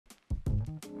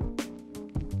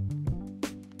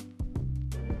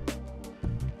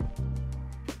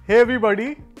Hey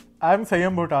everybody, I'm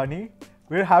Sanyam Bhutani.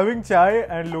 We're having chai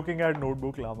and looking at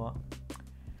NotebookLlama.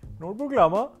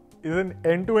 NotebookLlama is an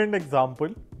end-to-end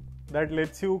example that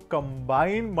lets you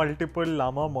combine multiple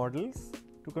Llama models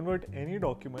to convert any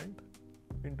document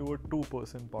into a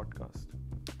two-person podcast.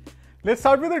 Let's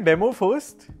start with a demo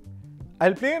first.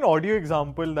 I'll play an audio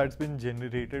example that's been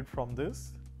generated from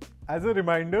this. As a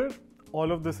reminder,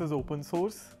 all of this is open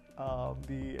source.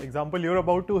 The example you're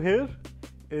about to hear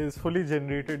is fully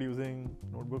generated using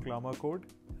NotebookLlama code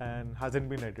and hasn't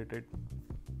been edited.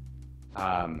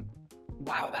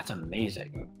 Wow, that's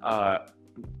amazing. But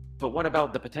what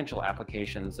about the potential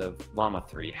applications of Llama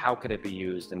 3? How could it be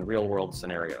used in real-world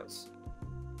scenarios?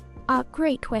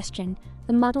 Great question.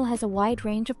 The model has a wide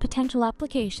range of potential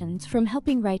applications, from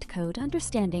helping write code,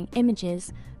 understanding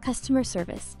images, customer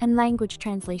service, and language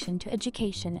translation to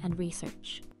education and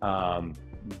research.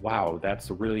 Wow, that's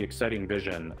a really exciting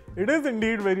vision. It is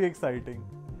indeed very exciting.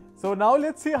 So now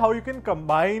let's see how you can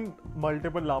combine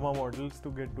multiple Llama models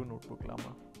to get to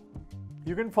NotebookLlama.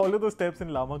 You can follow the steps in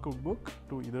Llama Cookbook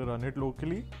to either run it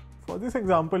locally. For this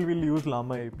example, we'll use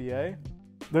Llama API.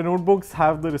 The notebooks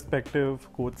have the respective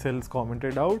code cells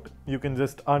commented out. You can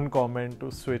just uncomment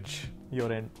to switch your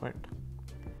endpoint.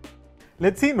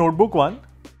 Let's see notebook 1.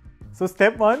 So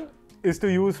step 1 is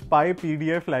to use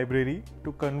PyPDF library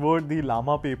to convert the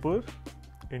Llama paper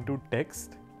into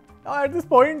text. Now at this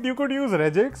point, you could use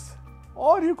regex,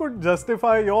 or you could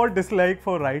justify your dislike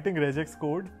for writing regex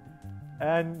code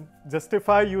and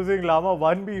justify using Llama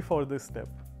 1B for this step.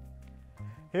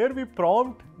 Here we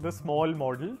prompt the small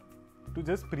model to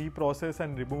just pre-process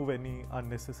and remove any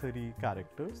unnecessary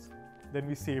characters. Then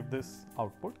we save this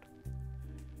output.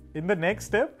 In the next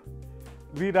step,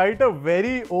 we write a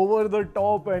very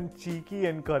over-the-top and cheeky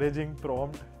encouraging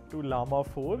prompt to Llama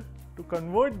 4 to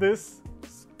convert this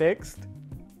text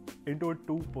into a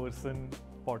two-person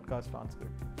podcast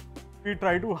transcript. We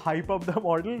try to hype up the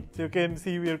model. So you can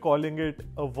see we are calling it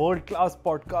a world-class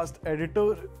podcast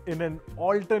editor in an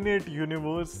alternate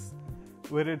universe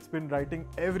where it's been writing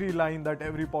every line that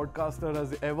every podcaster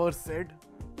has ever said.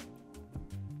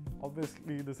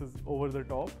 Obviously, this is over the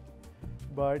top,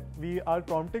 but we are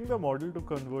prompting the model to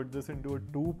convert this into a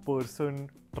two-person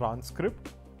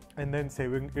transcript and then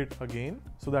saving it again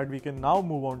so that we can now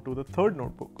move on to the third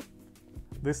notebook.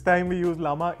 This time we use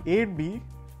Llama 8B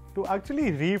to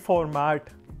actually reformat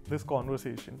this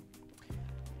conversation.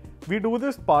 We do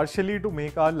this partially to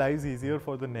make our lives easier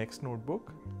for the next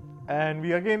notebook. And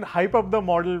we again hype up the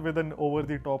model with an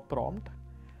over-the-top prompt.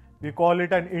 We call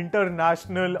it an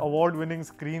international award-winning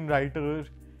screenwriter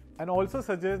and also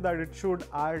suggest that it should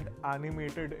add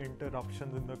animated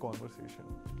interruptions in the conversation.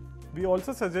 We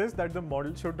also suggest that the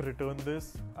model should return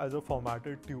this as a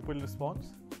formatted tuple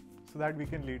response so that we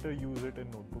can later use it in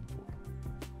Notebook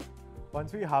 4.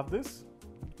 Once we have this,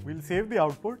 we'll save the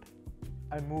output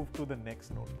and move to the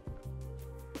next notebook.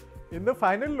 In the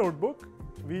final notebook,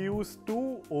 we use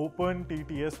two open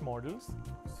TTS models,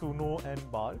 Suno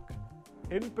and Bark.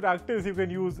 In practice, you can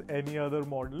use any other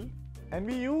model. And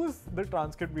we use the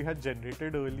transcript we had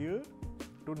generated earlier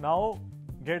to now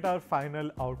get our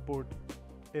final output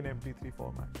in MP3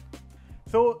 format.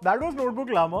 So that was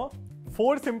NotebookLlama,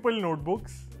 4 simple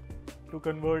notebooks to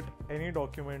convert any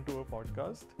document to a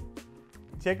podcast.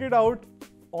 Check it out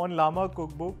on Llama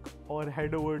Cookbook or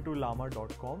head over to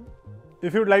llama.com.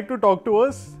 If you'd like to talk to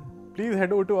us, please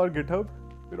head over to our GitHub.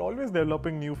 We're always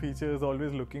developing new features,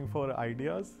 always looking for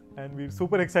ideas, and we're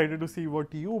super excited to see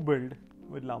what you build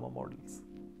with Llama models.